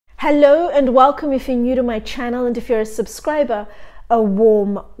Hello and welcome if you're new to my channel, and if you're a subscriber, a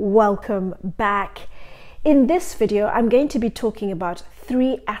warm welcome back. In this video, I'm going to be talking about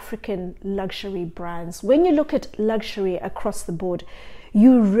 3 African luxury brands. When you look at luxury across the board,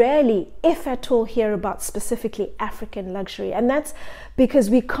 you rarely, if at all, hear about specifically African luxury. And that's because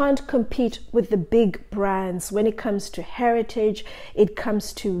we can't compete with the big brands when it comes to heritage, it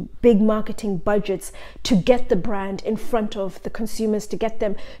comes to big marketing budgets to get the brand in front of the consumers, to get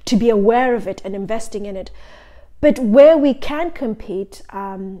them to be aware of it and investing in it. But where we can compete,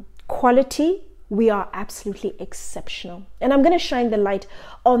 quality, we are absolutely exceptional. And I'm going to shine the light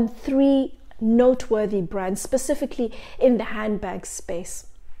on 3 noteworthy brands, specifically in the handbag space.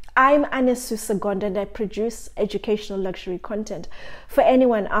 I'm Anesu Sagonda and I produce educational luxury content for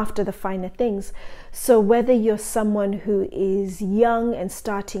anyone after the finer things. So whether you're someone who is young and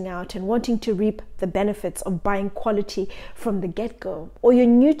starting out and wanting to reap the benefits of buying quality from the get-go, or you're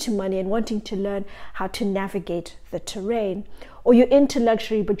new to money and wanting to learn how to navigate the terrain, or you're into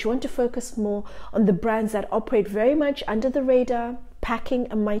luxury but you want to focus more on the brands that operate very much under the radar, packing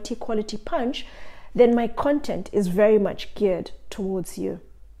a mighty quality punch, then my content is very much geared towards you.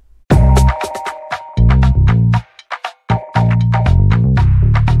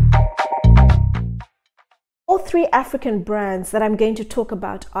 All 3 African brands that I'm going to talk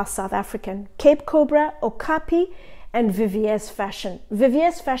about are South African: Cobra, Okapi, and Viviers Fashion.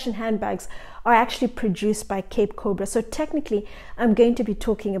 Viviers Fashion handbags are actually produced by Cobra, so technically I'm going to be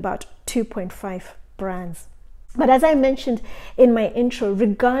talking about 2.5 brands. But as I mentioned in my intro,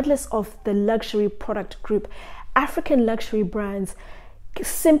 regardless of the luxury product group, African luxury brands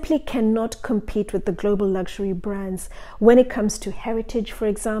simply cannot compete with the global luxury brands. When it comes to heritage, for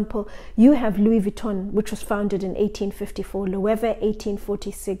example, you have Louis Vuitton, which was founded in 1854, Loewe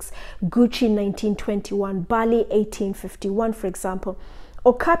 1846, Gucci 1921, Bali 1851, for example.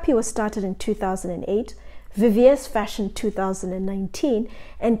 Okapi was started in 2008, Viviers Fashion 2019,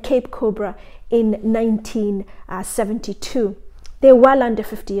 and Cobra in 1972. They're well under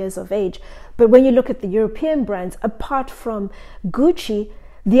 50 years of age. But when you look at the European brands, apart from Gucci,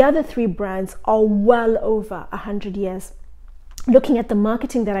 the other 3 brands are well over 100 years. Looking at the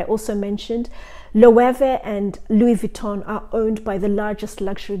marketing that I also mentioned, Loewe and Louis Vuitton are owned by the largest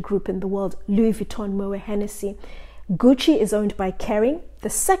luxury group in the world, Louis Vuitton Moët Hennessy. Gucci is owned by Kering, the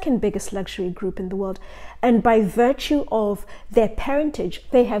second biggest luxury group in the world, and by virtue of their parentage,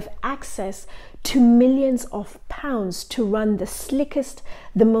 they have access to millions of pounds to run the slickest,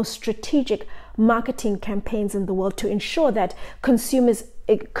 the most strategic marketing campaigns in the world to ensure that consumers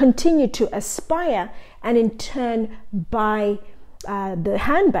continue to aspire and in turn buy the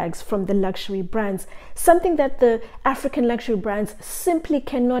handbags from the luxury brands, something that the African luxury brands simply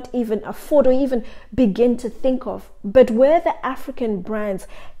cannot even afford or even begin to think of. But where the African brands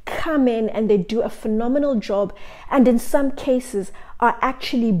come in and they do a phenomenal job, and in some cases are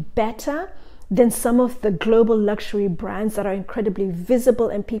actually better than some of the global luxury brands that are incredibly visible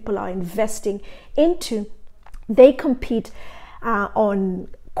and people are investing into, they compete on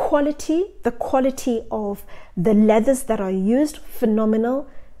quality, the quality of the leathers that are used, phenomenal,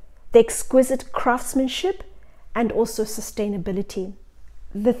 the exquisite craftsmanship, and also sustainability.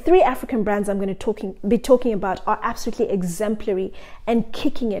 The 3 African brands I'm going to be talking about are absolutely exemplary and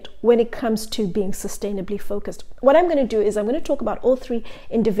kicking it when it comes to being sustainably focused. What I'm going to do is I'm going to talk about all 3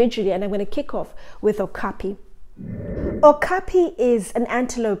 individually, and I'm going to kick off with Okapi. Okapi is an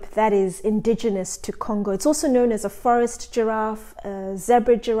antelope that is indigenous to Congo. It's also known as a forest giraffe, a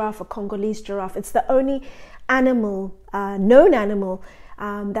zebra giraffe, a Congolese giraffe. It's the only animal, known animal,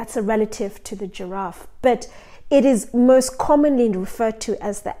 that's a relative to the giraffe. But it is most commonly referred to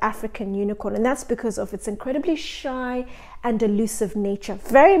as the African unicorn, and that's because of its incredibly shy and elusive nature,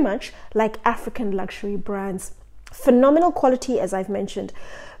 very much like African luxury brands. Phenomenal quality, as I've mentioned.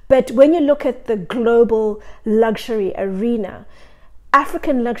 But when you look at the global luxury arena,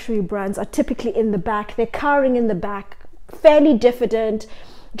 African luxury brands are typically in the back. They're cowering in the back, fairly diffident,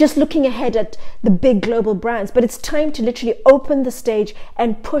 just looking ahead at the big global brands. But it's time to literally open the stage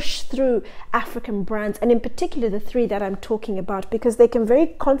and push through African brands, and in particular the 3 that I'm talking about, because they can very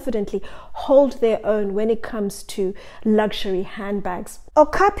confidently hold their own when it comes to luxury handbags.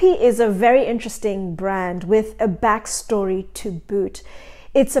 Okapi is a very interesting brand with a backstory to boot.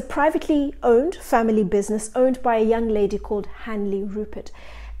 It's a privately owned family business owned by a young lady called Hanley Rupert.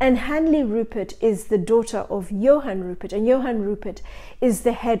 And Hanley Rupert is the daughter of Johan Rupert, and Johan Rupert is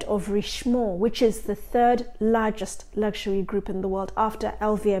the head of Richemont, which is the 3rd largest luxury group in the world after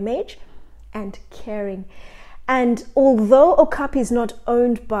LVMH and Kering. And although Okapi is not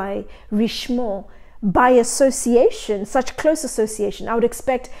owned by Richemont, by association, such close association, I would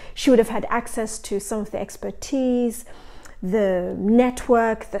expect she would have had access to some of the expertise, the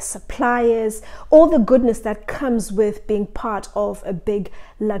network, the suppliers, all the goodness that comes with being part of a big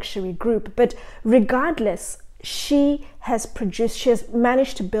luxury group. But regardless, she has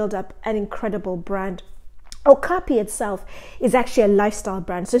managed to build up an incredible brand. Okapi itself is actually a lifestyle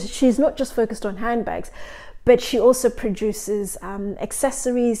brand. So she's not just focused on handbags, but she also produces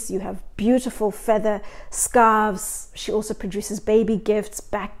accessories. You have beautiful feather scarves. She also produces baby gifts,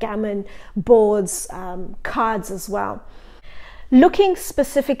 backgammon boards, cards as well. Looking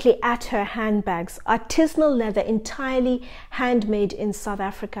specifically at her handbags, artisanal leather, entirely handmade in South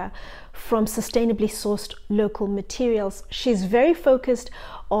Africa from sustainably sourced local materials. She's very focused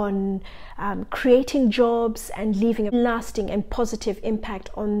on creating jobs and leaving a lasting and positive impact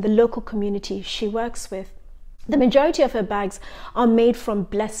on the local community she works with. The majority of her bags are made from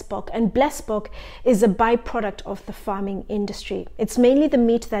blesbok, and blesbok is a byproduct of the farming industry. It's mainly the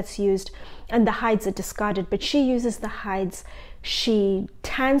meat that's used and the hides are discarded, but she uses the hides. She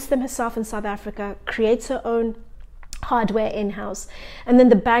tans them herself in South Africa, creates her own hardware in-house, and then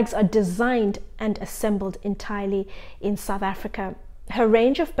the bags are designed and assembled entirely in South Africa. Her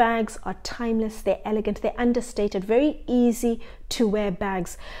range of bags are timeless, they're elegant, they're understated, very easy to wear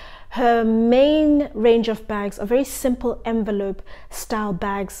bags. Her main range of bags are very simple envelope style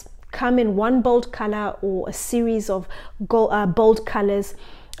bags, come in one bold color or a series of bold colors,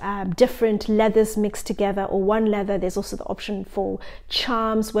 different leathers mixed together, or one leather. There's also the option for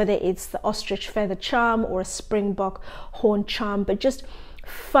charms, whether it's the ostrich feather charm or a springbok horn charm, but just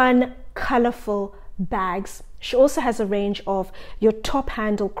fun, colorful bags. She also has a range of your top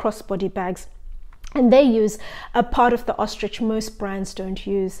handle crossbody bags, and they use a part of the ostrich most brands don't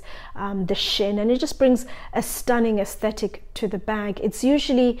use, the shin, and it just brings a stunning aesthetic to the bag. It's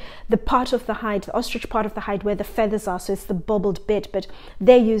usually the part of the hide, the ostrich part of the hide, where the feathers are, so it's the bobbled bit, but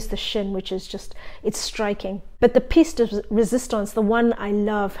they use the shin, which is just, it's striking. But the piece de resistance, the one I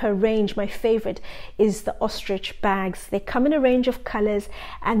love, her range, my favorite, is the ostrich bags. They come in a range of colors,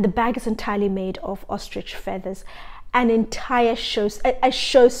 and the bag is entirely made of ostrich feathers. An entire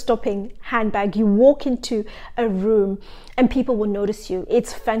show-stopping handbag. You walk into a room and people will notice you.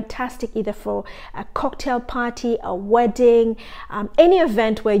 It's fantastic either for a cocktail party, a wedding, any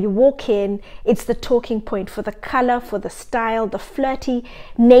event where you walk in. It's the talking point for the color, for the style, the flirty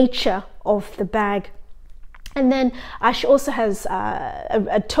nature of the bag. And then she also has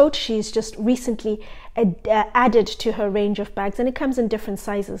a tote she's just recently added to her range of bags, and it comes in different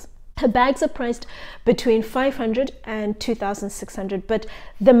sizes. Her bags are priced between 500 and 2,600, but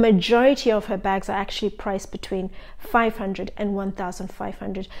the majority of her bags are actually priced between 500 and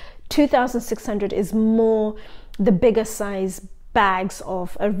 1,500. 2,600 is more the bigger size bags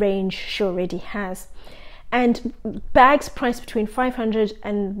of a range she already has. And bags priced between 500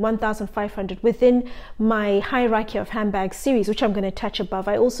 and 1,500 within my hierarchy of handbags series, which I'm going to touch above.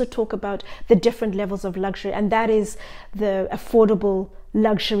 I also talk about the different levels of luxury, and that is the affordable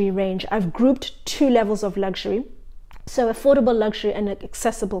luxury range. I've grouped two levels of luxury, so affordable luxury and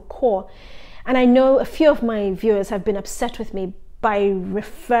accessible core. And I know a few of my viewers have been upset with me by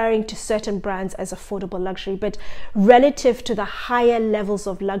referring to certain brands as affordable luxury, but relative to the higher levels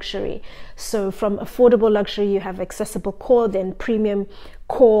of luxury, so from affordable luxury you have accessible core, then premium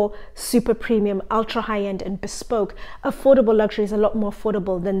core, super premium, ultra high-end, and bespoke. Affordable luxury is a lot more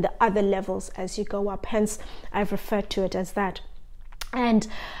affordable than the other levels as you go up, hence I've referred to it as that. And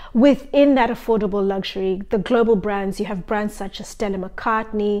within that affordable luxury, the global brands, you have brands such as Stella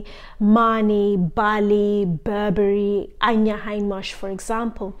McCartney, Marni, Bali, Burberry, Anya Hindmarch, for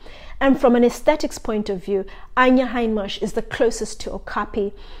example. And from an aesthetics point of view, Anya Hindmarch is the closest to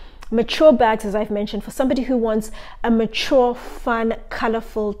Okapi. Mature bags, as I've mentioned, for somebody who wants a mature, fun,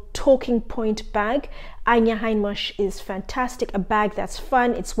 colorful, talking point bag, Anya Hindmarch is fantastic. A bag that's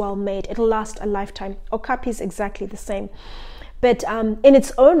fun, it's well made, it'll last a lifetime. Okapi is exactly the same. But in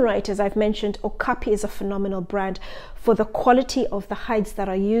its own right, as I've mentioned, Okapi is a phenomenal brand for the quality of the hides that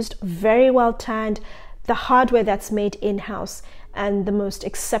are used, very well tanned, the hardware that's made in-house, and the most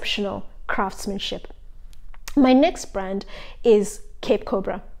exceptional craftsmanship. My next brand is Cape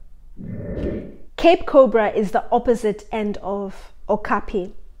Cobra. Cape Cobra is the opposite end of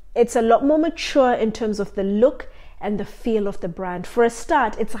Okapi. It's a lot more mature in terms of the look and the feel of the brand. For a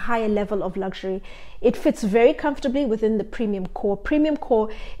start, it's a higher level of luxury. It fits very comfortably within the premium core. Premium core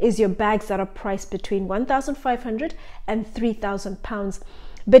is your bags that are priced between 1,500 and 3,000 pounds.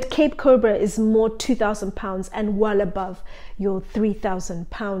 But Cape Cobra is more 2,000 pounds and well above your 3,000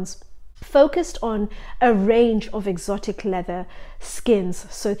 pounds. Focused on a range of exotic leather skins.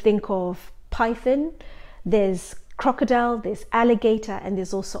 So think of python, there's crocodile, there's alligator, and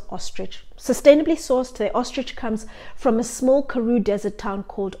there's also ostrich. Sustainably sourced, the ostrich comes from a small Karoo desert town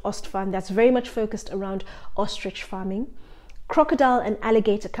called Ostvan that's very much focused around ostrich farming. Crocodile and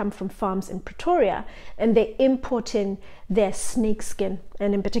alligator come from farms in Pretoria, and they import in their snake skin,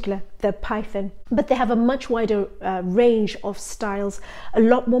 and in particular the python. But they have a much wider range of styles, a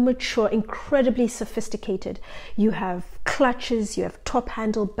lot more mature, incredibly sophisticated. You have clutches, you have top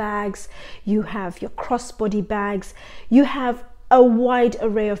handle bags, you have your crossbody bags, you have a wide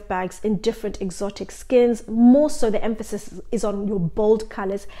array of bags in different exotic skins. More so, the emphasis is on your bold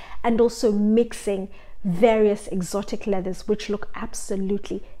colors and also mixing various exotic leathers, which look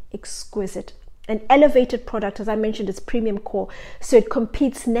absolutely exquisite. An elevated product, as I mentioned, is premium core, so it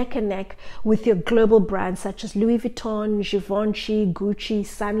competes neck and neck with your global brands such as Louis Vuitton, Givenchy, Gucci,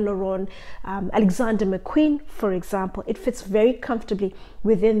 Saint Laurent, Alexander McQueen, for example. It fits very comfortably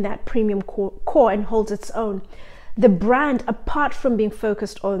within that premium core and holds its own. The brand, apart from being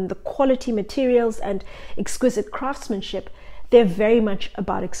focused on the quality materials and exquisite craftsmanship, they're very much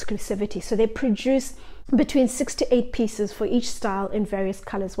about exclusivity. So they produce between 6 to 8 pieces for each style in various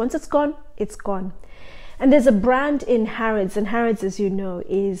colors. Once it's gone, it's gone. And there's a brand in Harrods, and Harrods, as you know,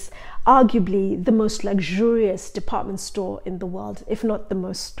 is arguably the most luxurious department store in the world, if not the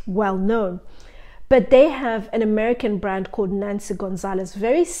most well-known. But they have an American brand called Nancy Gonzalez,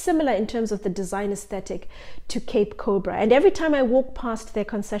 very similar in terms of the design aesthetic to Cape Cobra. And every time I walk past their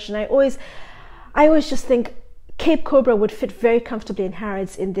concession, I always just think Cape Cobra would fit very comfortably in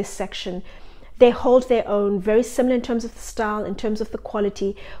Harrods in this section. They hold their own, very similar in terms of the style, in terms of the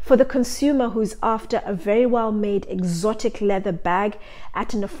quality. For the consumer who's after a very well-made exotic leather bag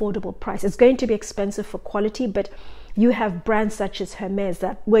at an affordable price, it's going to be expensive for quality, but you have brands such as Hermes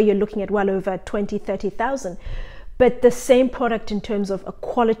where you're looking at well over 20, 30,000. But the same product in terms of a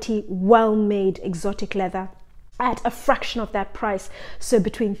quality, well-made exotic leather at a fraction of that price, so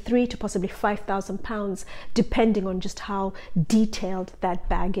between £3,000 to possibly £5,000, depending on just how detailed that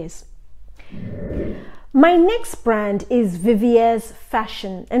bag is. My next brand is Viviers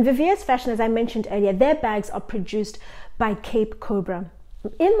Fashion, and Viviers Fashion, as I mentioned earlier, their bags are produced by Cape Cobra.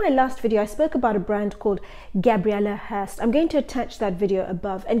 In my last video, I spoke about a brand called Gabriella Hearst. I'm going to attach that video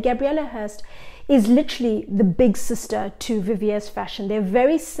above, and Gabriella Hearst is literally the big sister to Viviers Fashion. They're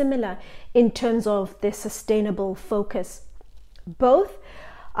very similar in terms of their sustainable focus. Both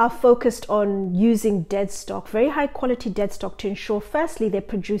are focused on using dead stock, very high quality dead stock, to ensure firstly they're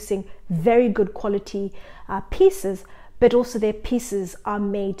producing very good quality pieces, but also their pieces are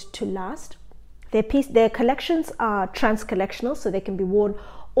made to last. Their collections are trans-collectional, so they can be worn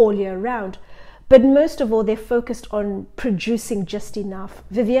all year round. But most of all, they're focused on producing just enough.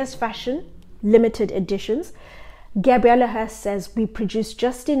 Viviers Fashion, limited editions. Gabriella Hearst says we produce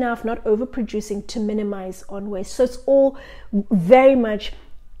just enough, not overproducing, to minimize on waste. So it's all very much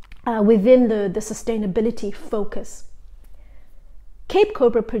within the sustainability focus. Cape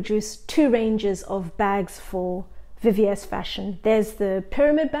Cobra produced 2 ranges of bags for Viviers Fashion. There's the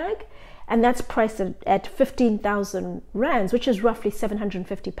pyramid bag, and that's priced at 15,000 rands, which is roughly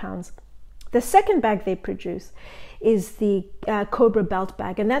 £750. The second bag they produce is the Cobra belt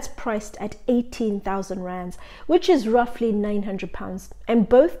bag, and that's priced at 18,000 rands, which is roughly £900. And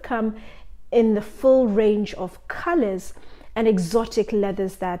both come in the full range of colors and exotic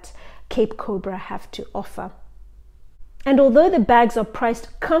leathers that Cape Cobra have to offer. And although the bags are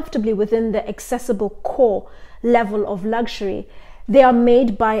priced comfortably within the accessible core level of luxury, they are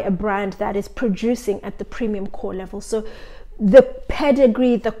made by a brand that is producing at the premium core level. So the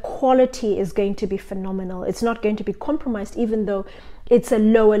pedigree, the quality is going to be phenomenal. It's not going to be compromised, even though it's a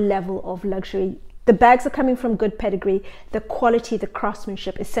lower level of luxury. The bags are coming from good pedigree. The quality, the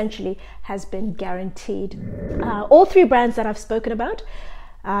craftsmanship essentially has been guaranteed. All 3 brands that I've spoken about,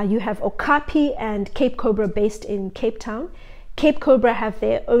 you have Okapi and Cape Cobra based in Cape Town. Cape Cobra have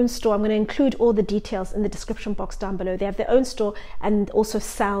their own store. I'm going to include all the details in the description box down below. They have their own store and also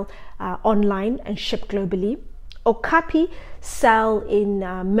sell online and ship globally. Okapi sell in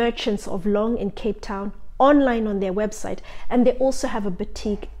Merchants of Long in Cape Town, online on their website, and they also have a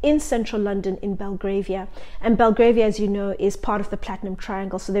boutique in central London in Belgravia. And Belgravia, as you know, is part of the Platinum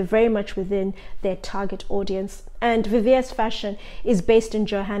Triangle, so they're very much within their target audience. And Viviers Fashion is based in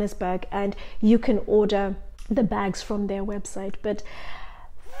Johannesburg, and you can order the bags from their website. But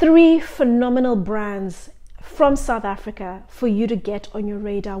 3 phenomenal brands from South Africa for you to get on your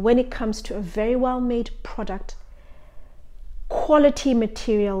radar when it comes to a very well-made product, quality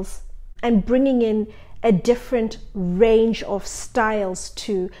materials, and bringing in a different range of styles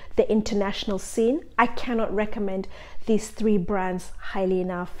to the international scene. I cannot recommend these 3 brands highly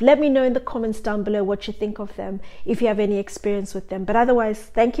enough. Let me know in the comments down below what you think of them, if you have any experience with them. But otherwise,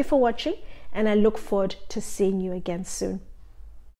 thank you for watching, and I look forward to seeing you again soon.